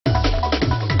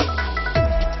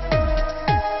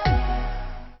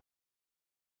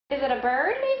Is it a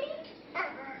bird, maybe?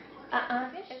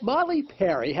 Molly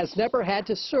Perry has never had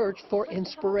to search for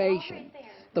inspiration.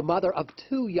 The mother of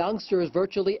 2 youngsters,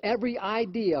 virtually every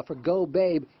idea for Go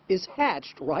Babe is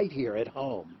hatched right here at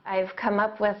home. I've come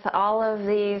up with all of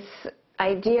these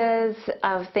ideas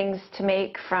of things to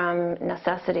make from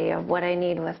necessity of what I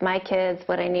need with my kids,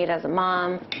 what I need as a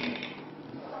mom.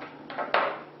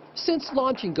 Since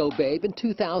launching Go Babe in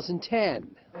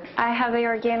 2010. I have the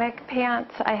organic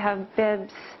pants, I have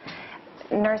bibs,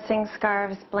 nursing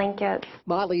scarves, blankets.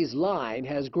 Molly's line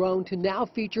has grown to now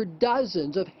feature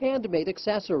dozens of handmade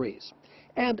accessories.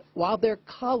 And while their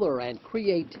color and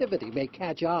creativity may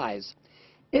catch eyes,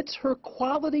 it's her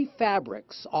quality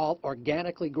fabrics, all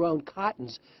organically grown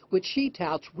cottons, which she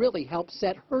touts really help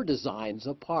set her designs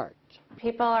apart.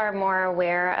 People are more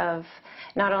aware of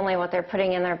not only what they're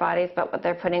putting in their bodies, but what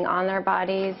they're putting on their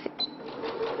bodies.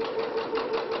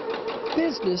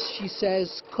 Business, she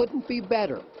says, couldn't be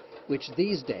better, which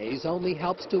these days only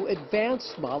helps to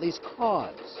advance Molly's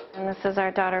cause. And this is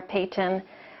our daughter, Peyton.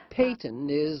 Peyton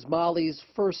is Molly's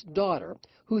first daughter,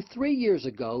 who 3 years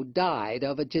ago died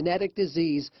of a genetic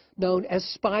disease known as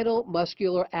spinal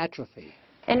muscular atrophy.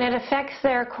 And it affects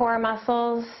their core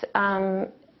muscles,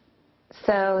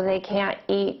 so they can't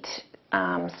eat,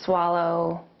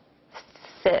 swallow,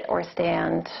 sit, or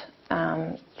stand.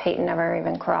 Peyton never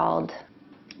even crawled.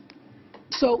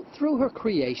 So through her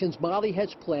creations, Molly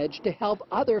has pledged to help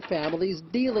other families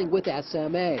dealing with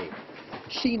SMA.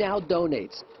 She now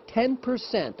donates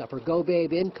 10% of her Go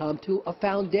Babe income to a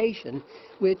foundation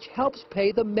which helps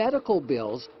pay the medical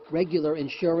bills regular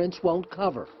insurance won't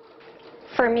cover.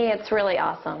 For me, it's really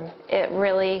awesome. It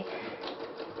really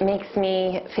makes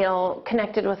me feel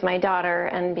connected with my daughter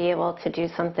and be able to do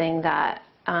something that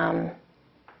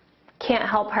can't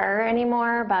help her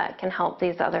anymore, but can help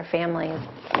these other families.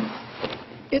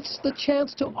 It's the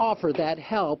chance to offer that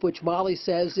help, which Molly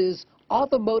says is all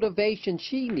the motivation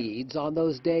she needs on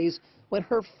those days when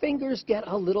her fingers get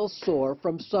a little sore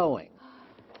from sewing.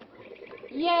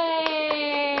 Yay!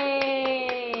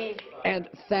 And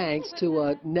thanks to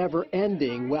a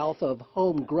never-ending wealth of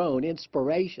homegrown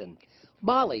inspiration,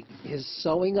 Molly is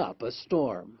sewing up a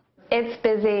storm. It's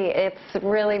busy. It's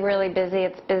really, really busy.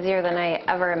 It's busier than I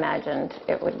ever imagined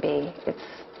it would be. It's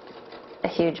a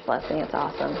huge blessing. It's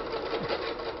awesome.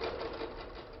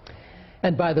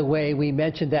 And by the way, we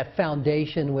mentioned that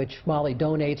foundation which Molly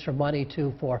donates her money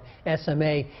to for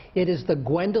SMA. It is the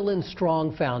Gwendolyn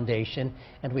Strong Foundation,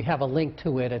 and we have a link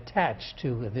to it attached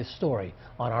to this story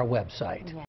on our website.